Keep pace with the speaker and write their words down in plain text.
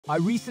I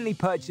recently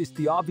purchased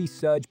the RV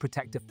Surge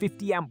Protector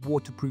 50 amp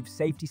waterproof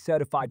safety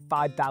certified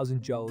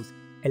 5000 joules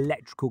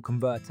electrical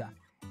converter,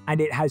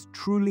 and it has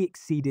truly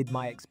exceeded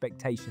my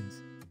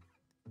expectations.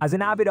 As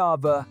an avid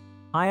RVer,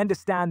 I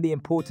understand the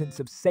importance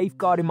of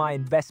safeguarding my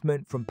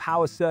investment from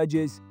power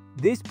surges.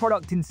 This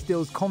product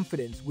instills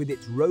confidence with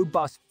its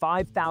robust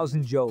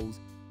 5000 joules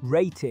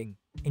rating,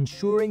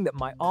 ensuring that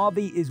my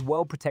RV is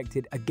well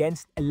protected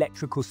against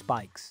electrical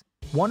spikes.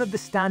 One of the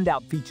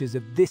standout features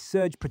of this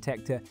surge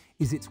protector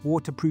is its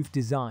waterproof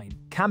design.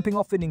 Camping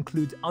often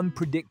includes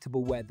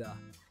unpredictable weather,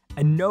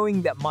 and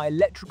knowing that my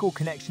electrical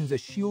connections are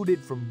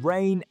shielded from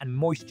rain and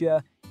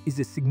moisture is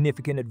a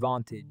significant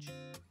advantage.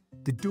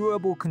 The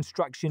durable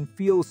construction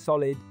feels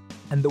solid,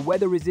 and the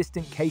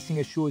weather-resistant casing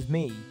assures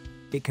me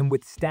it can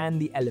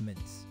withstand the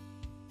elements.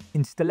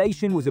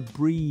 Installation was a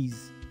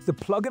breeze. The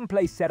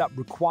plug-and-play setup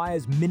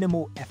requires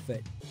minimal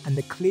effort, and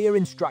the clear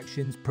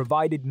instructions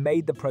provided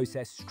made the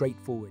process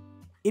straightforward.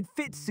 It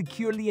fits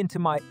securely into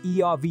my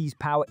ERV's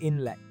power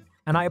inlet,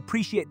 and I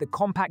appreciate the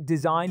compact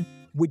design,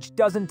 which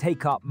doesn't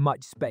take up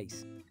much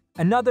space.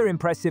 Another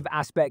impressive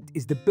aspect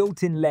is the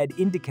built-in LED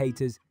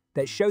indicators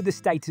that show the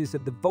status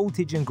of the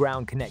voltage and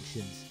ground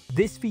connections.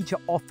 This feature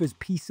offers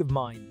peace of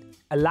mind,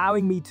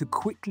 allowing me to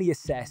quickly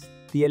assess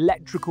the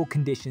electrical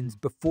conditions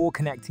before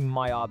connecting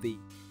my RV.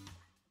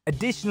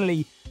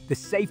 Additionally, the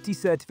safety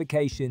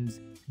certifications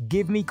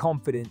give me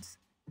confidence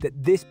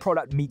that this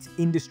product meets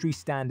industry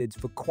standards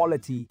for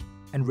quality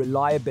and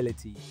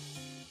reliability.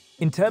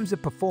 In terms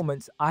of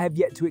performance, I have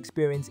yet to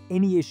experience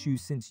any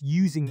issues since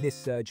using this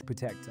surge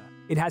protector.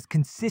 It has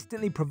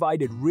consistently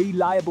provided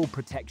reliable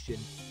protection,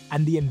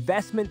 and the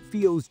investment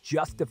feels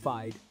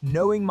justified,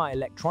 knowing my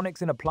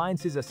electronics and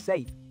appliances are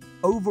safe.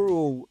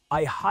 Overall,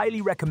 I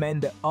highly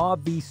recommend the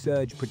RV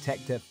Surge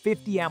Protector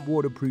 50 amp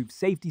waterproof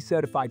safety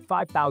certified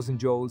 5000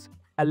 joules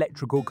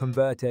electrical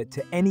converter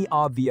to any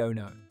RV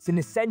owner. It's an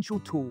essential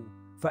tool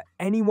for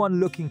anyone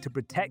looking to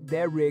protect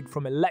their rig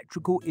from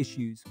electrical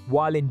issues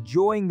while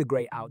enjoying the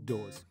great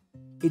outdoors.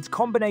 Its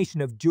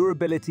combination of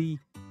durability,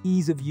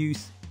 ease of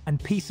use,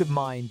 and peace of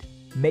mind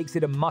makes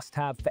it a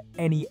must-have for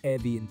any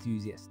RV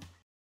enthusiast.